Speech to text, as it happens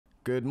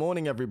Good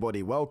morning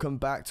everybody, welcome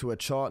back to a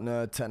Chart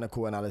Nerd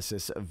technical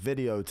analysis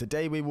video.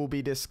 Today we will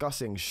be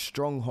discussing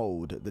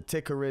Stronghold. The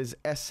ticker is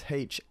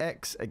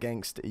SHX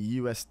against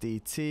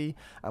USDT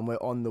and we're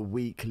on the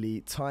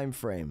weekly time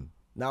frame.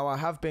 Now I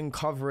have been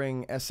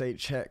covering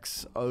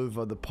SHX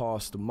over the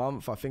past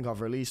month. I think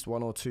I've released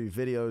 1 or 2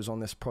 videos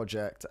on this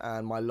project,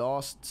 and my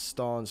last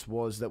stance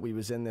was that we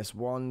was in this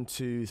 1,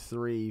 2,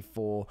 3,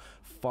 4,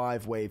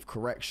 5 wave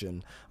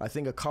correction. I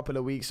think a couple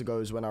of weeks ago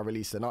is when I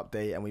released an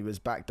update and we was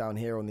back down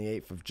here on the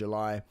 8th of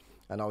July,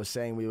 and I was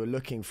saying we were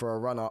looking for a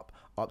run up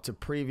to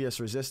previous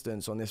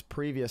resistance on this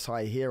previous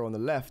high here on the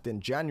left in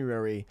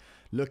January,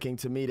 looking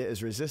to meet it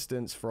as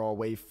resistance for our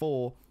wave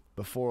 4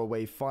 before a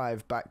wave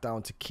 5 back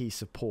down to key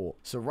support.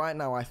 So right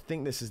now I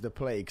think this is the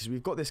play, because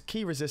we've got this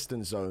key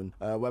resistance zone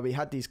where we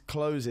had these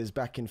closes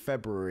back in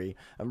February,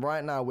 and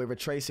right now we're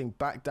retracing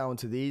back down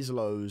to these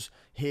lows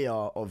here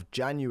of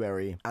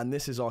January, and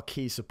this is our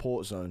key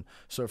support zone.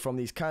 So from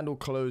these candle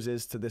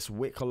closes to this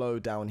wick low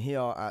down here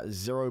at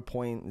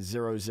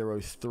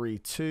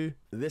 0.0032,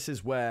 this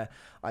is where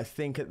I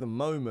think at the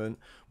moment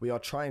we are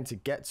trying to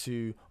get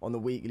to on the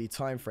weekly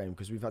time frame,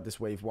 because we've had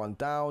this wave 1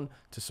 down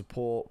to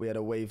support, we had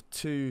a wave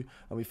 2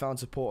 and we found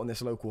support on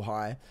this local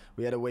high,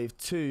 we had a wave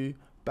 2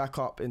 back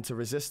up into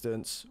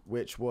resistance,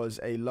 which was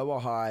a lower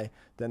high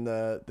than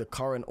the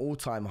current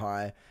all-time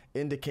high,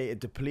 indicated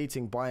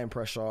depleting buying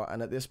pressure,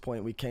 and at this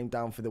point we came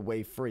down for the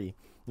wave 3.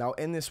 Now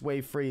in this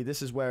wave 3,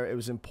 this is where it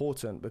was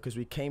important, because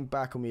we came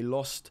back and we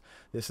lost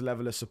this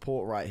level of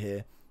support right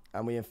here,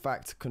 and we in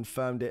fact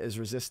confirmed it as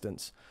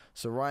resistance.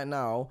 So right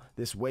now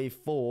this wave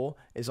 4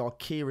 is our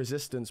key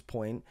resistance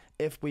point.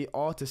 If we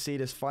are to see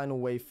this final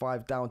wave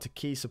 5 down to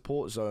key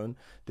support zone,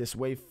 this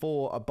wave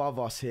 4 above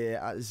us here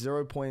at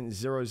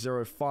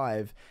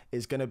 0.005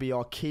 is going to be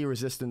our key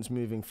resistance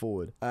moving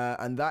forward,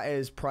 and that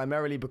is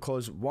primarily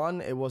because,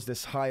 one, it was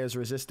this high as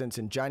resistance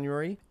in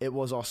January, it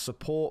was our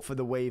support for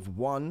the wave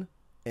 1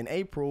 in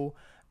April,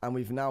 and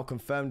we've now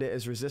confirmed it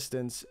as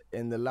resistance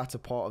in the latter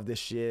part of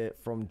this year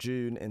from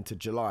June into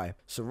July.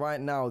 So right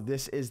now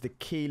this is the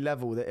key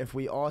level that if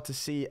we are to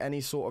see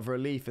any sort of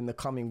relief in the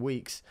coming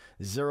weeks,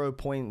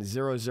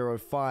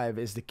 0.005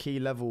 is the key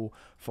level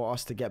for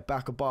us to get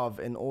back above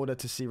in order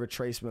to see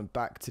retracement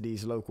back to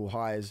these local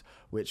highs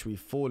which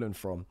we've fallen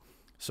from.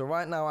 So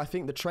right now I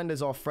think the trend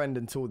is our friend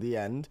until the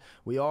end.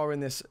 We are in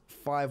this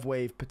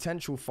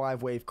potential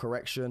 5 wave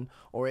correction,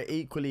 or it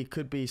equally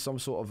could be some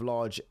sort of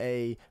large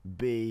A,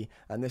 B,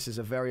 and this is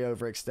a very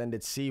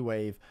overextended C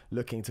wave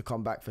looking to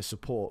come back for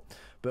support.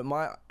 But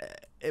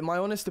in my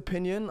honest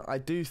opinion, I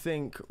do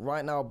think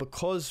right now,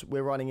 because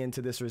we're running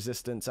into this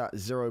resistance at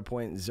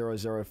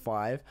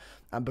 0.005,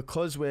 and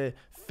because we're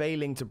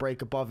failing to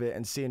break above it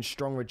and seeing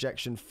strong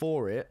rejection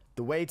for it,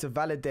 the way to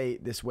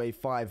validate this wave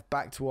 5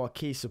 back to our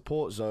key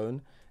support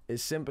zone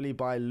is simply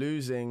by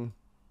losing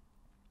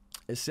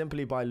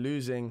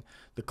the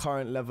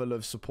current level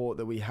of support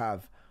that we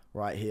have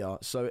right here.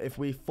 So if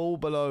we fall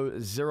below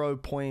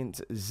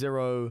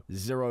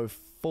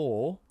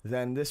 0.004,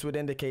 then this would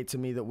indicate to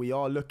me that we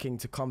are looking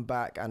to come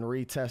back and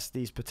retest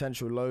these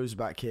potential lows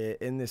back here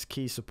in this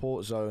key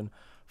support zone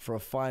for a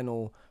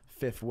final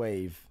 5th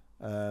wave.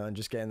 And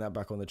just getting that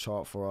back on the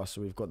chart for us.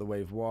 So we've got the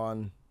wave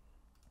 1,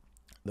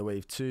 the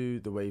wave 2,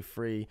 the wave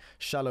 3,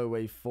 shallow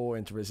wave 4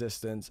 into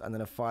resistance, and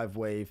then a 5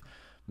 wave,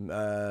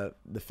 the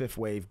 5th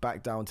wave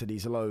back down to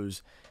these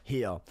lows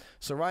here.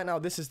 So right now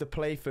this is the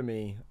play for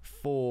me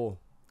for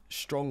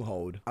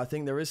Stronghold. I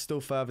think there is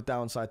still further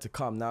downside to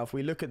come. Now if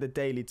we look at the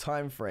daily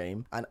time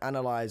frame and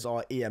analyze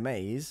our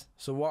EMAs,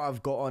 so what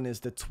I've got on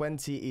is the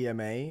 20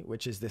 EMA,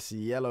 which is this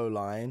yellow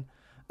line,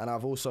 and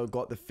I've also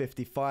got the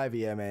 55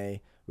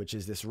 EMA, which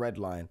is this red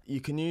line. You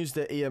can use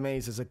the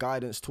EMAs as a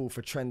guidance tool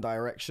for trend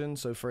direction.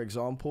 So for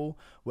example,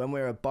 when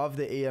we're above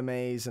the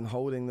EMAs and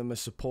holding them as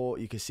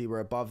support, you can see we're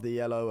above the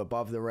yellow,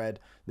 above the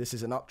red. This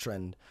is an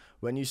uptrend.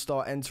 When you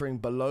start entering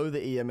below the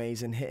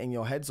EMAs and hitting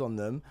your heads on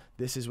them,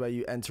 this is where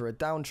you enter a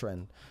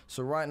downtrend.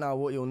 So right now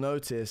what you'll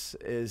notice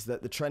is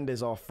that the trend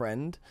is our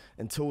friend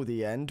until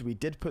the end. We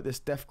did put this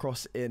death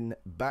cross in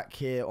back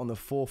here on the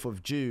 4th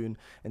of June,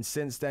 and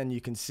since then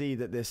you can see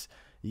that this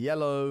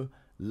yellow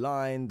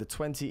line, the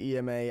 20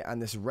 EMA,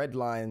 and this red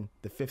line,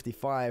 the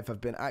 55,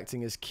 have been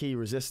acting as key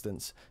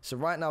resistance. So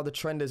right now the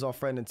trend is our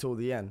friend until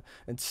the end,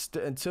 and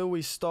until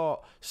we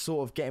start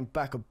sort of getting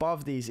back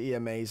above these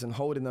EMAs and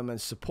holding them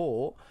as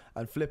support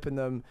and flipping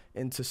them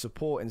into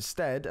support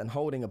instead and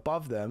holding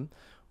above them,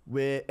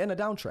 we're in a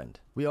downtrend.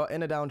 We are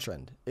in a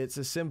downtrend. It's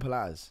as simple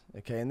as,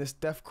 okay? And this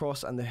death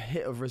cross and the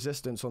hit of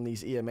resistance on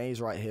these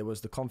EMAs right here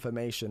was the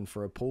confirmation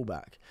for a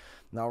pullback.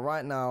 Now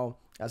right now,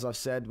 as I've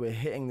said, we're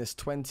hitting this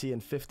 20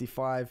 and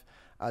 55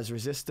 as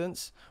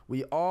resistance.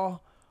 We are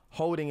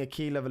holding a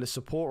key level of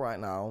support right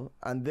now,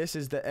 and this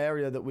is the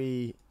area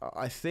that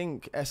I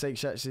think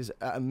SHX is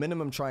at a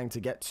minimum trying to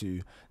get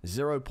to,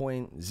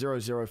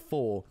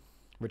 0.004,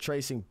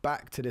 retracing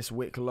back to this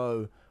wick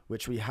low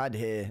which we had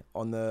here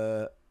on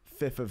the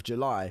 5th of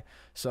July.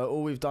 So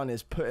all we've done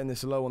is put in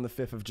this low on the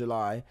 5th of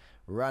July,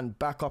 ran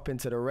back up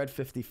into the red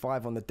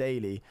 55 on the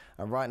daily,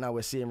 and right now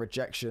we're seeing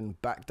rejection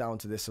back down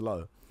to this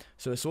low.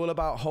 So it's all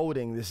about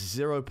holding this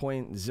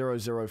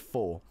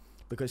 0.004,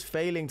 because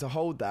failing to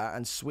hold that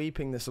and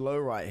sweeping this low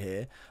right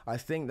here, I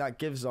think that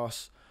gives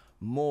us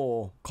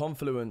more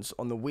confluence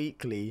on the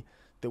weekly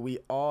that we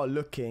are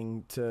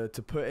looking to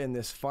put in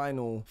this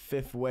final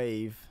 5th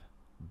wave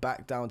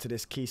back down to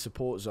this key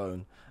support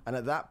zone. And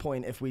at that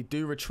point, if we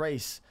do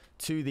retrace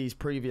to these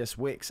previous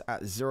wicks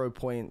at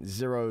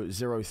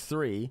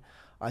 0.003,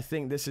 I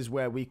think this is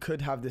where we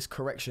could have this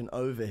correction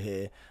over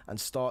here and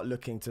start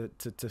looking to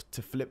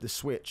flip the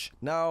switch.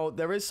 Now,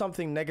 there is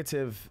something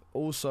negative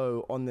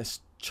also on this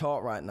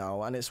chart right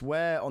now, and it's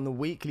where on the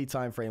weekly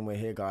time frame we're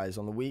here, guys.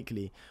 On the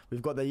weekly,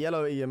 we've got the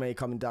yellow EMA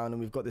coming down and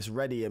we've got this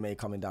red EMA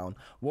coming down.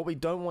 What we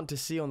don't want to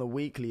see on the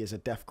weekly is a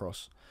death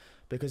cross,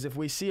 because if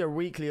we see a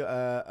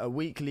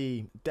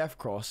weekly death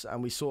cross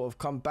and we sort of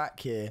come back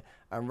here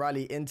and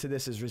rally into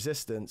this as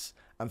resistance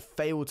and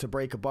fail to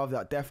break above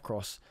that death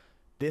cross,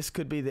 this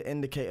could be the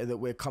indicator that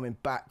we're coming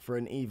back for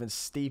an even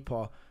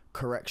steeper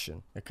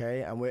correction,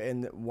 okay? And we're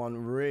in one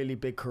really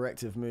big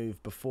corrective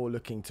move before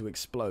looking to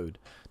explode.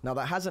 Now,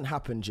 that hasn't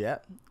happened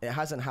yet. It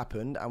hasn't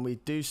happened, and we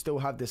do still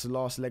have this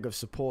last leg of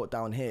support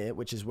down here,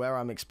 which is where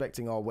I'm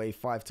expecting our wave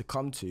 5 to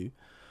come to.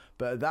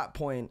 But at that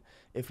point,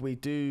 if we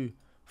do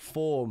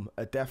form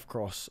a death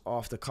cross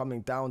after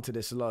coming down to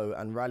this low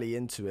and rally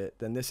into it,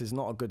 then this is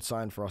not a good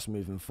sign for us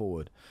moving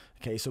forward.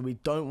 Okay, so we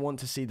don't want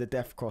to see the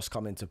death cross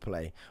come into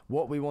play.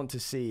 What we want to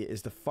see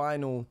is the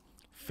final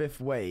 5th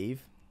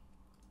wave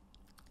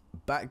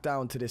back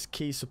down to this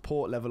key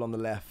support level on the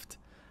left,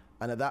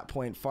 and at that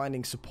point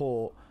finding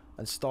support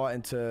and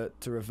starting to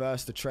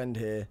reverse the trend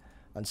here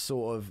and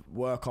sort of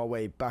work our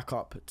way back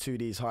up to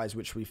these highs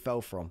which we fell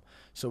from.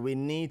 So we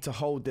need to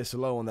hold this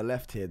low on the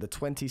left here. The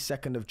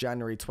 22nd of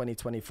January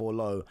 2024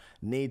 low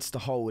needs to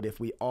hold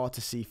if we are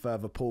to see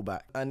further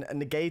pullback. And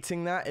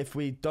negating that, if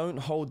we don't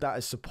hold that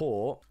as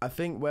support, I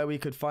think where we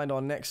could find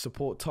our next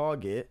support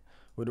target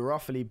would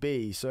roughly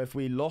be, so if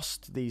we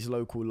lost these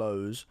local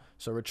lows,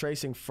 so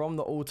retracing from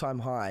the all-time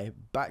high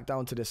back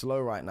down to this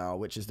low right now,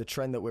 which is the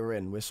trend that we're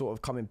in, we're sort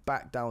of coming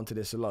back down to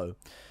this low.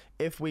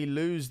 If we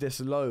lose this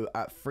low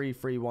at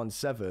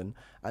 3317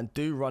 and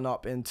do run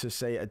up into,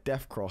 say, a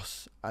death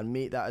cross and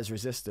meet that as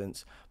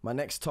resistance, my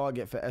next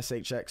target for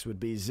SHX would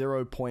be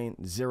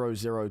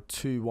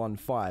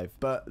 0.00215.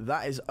 But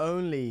that is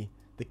only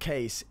the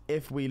case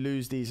if we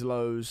lose these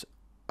lows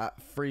at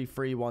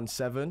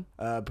 3317,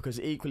 because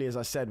equally, as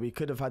I said, we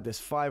could have had this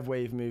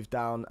 5-wave move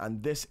down,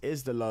 and this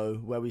is the low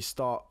where we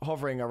start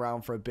hovering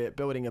around for a bit,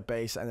 building a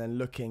base, and then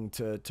looking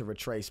to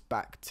retrace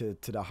back to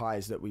the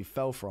highs that we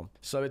fell from.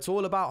 So it's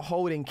all about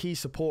holding key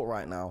support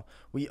right now.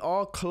 We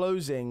are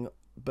closing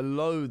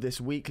below this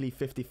weekly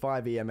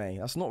 55 EMA.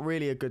 That's not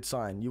really a good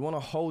sign. You want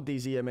to hold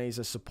these EMAs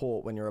as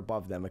support when you're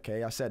above them,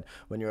 okay? I said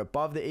when you're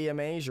above the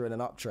EMAs, you're in an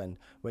uptrend.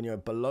 When you're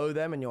below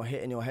them and you're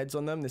hitting your heads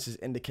on them, this is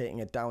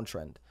indicating a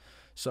downtrend.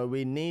 So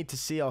we need to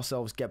see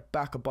ourselves get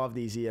back above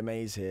these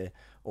EMAs here,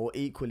 or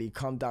equally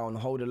come down,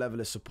 hold a level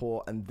of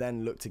support, and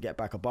then look to get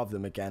back above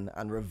them again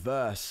and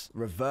reverse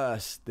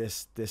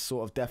this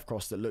sort of death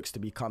cross that looks to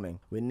be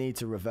coming. We need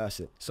to reverse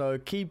it. So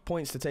key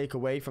points to take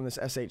away from this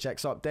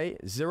SHX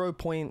update: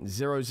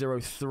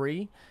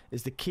 0.003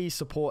 is the key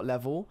support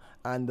level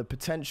and the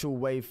potential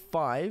wave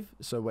 5.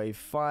 So wave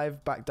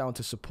 5 back down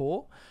to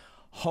support.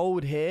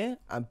 Hold here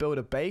and build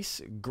a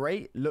base.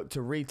 Great. Look to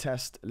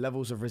retest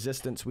levels of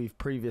resistance we've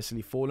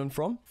previously fallen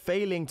from.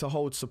 Failing to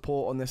hold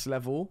support on this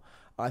level,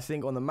 I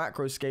think on the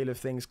macro scale of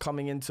things,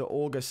 coming into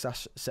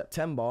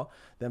August/September,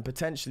 then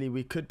potentially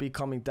we could be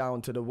coming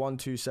down to the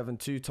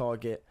 1272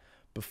 target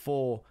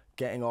before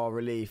getting our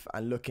relief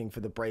and looking for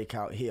the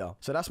breakout here.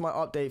 So that's my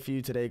update for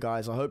you today,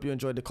 guys. I hope you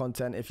enjoyed the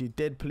content. If you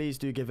did, please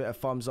do give it a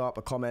thumbs up,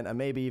 a comment, and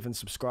maybe even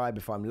subscribe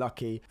if I'm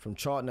lucky. From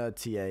Chart Nerd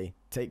TA,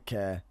 take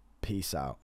care. Peace out.